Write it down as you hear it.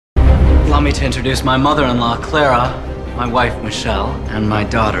Allow me to introduce my mother-in-law, Clara, my wife, Michele, and my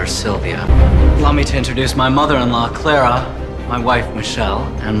daughter, Sylvia. Allow me to introduce my mother-in-law, Clara, my wife, Michele,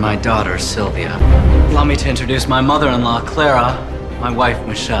 and my daughter, Sylvia. Allow me to introduce my mother-in-law, Clara, my wife,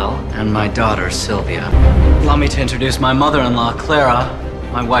 Michele, and my daughter, Sylvia. Allow me to introduce my mother-in-law, Clara,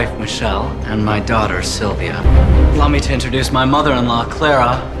 my wife, Michele, and my daughter, Sylvia. Allow me to introduce my mother-in-law,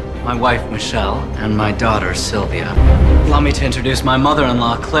 Clara, my wife, Michele, and my daughter, Sylvia. Allow me to introduce my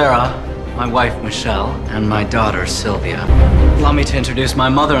mother-in-law, Clara, my wife, Michele, and my daughter, Sylvia. Allow me to introduce my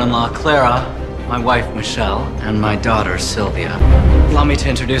mother-in-law, Clara, my wife, Michele, and my daughter, Sylvia. Allow me to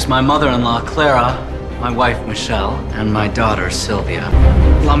introduce my mother-in-law, Clara, my wife, Michele, and my daughter, Sylvia.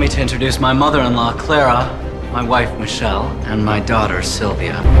 Allow me to introduce my mother-in-law, Clara, my wife, Michele, and my daughter,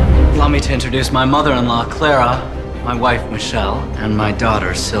 Sylvia. Allow me to introduce my mother-in-law, Clara, my wife, Michele, and my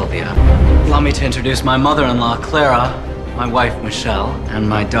daughter, Sylvia. Allow me to introduce my mother-in-law, Clara, my wife, Michele, and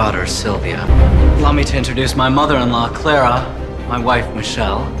my daughter, Sylvia. Allow me to introduce my mother-in-law, Clara, my wife,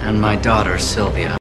 Michele, and my daughter, Sylvia.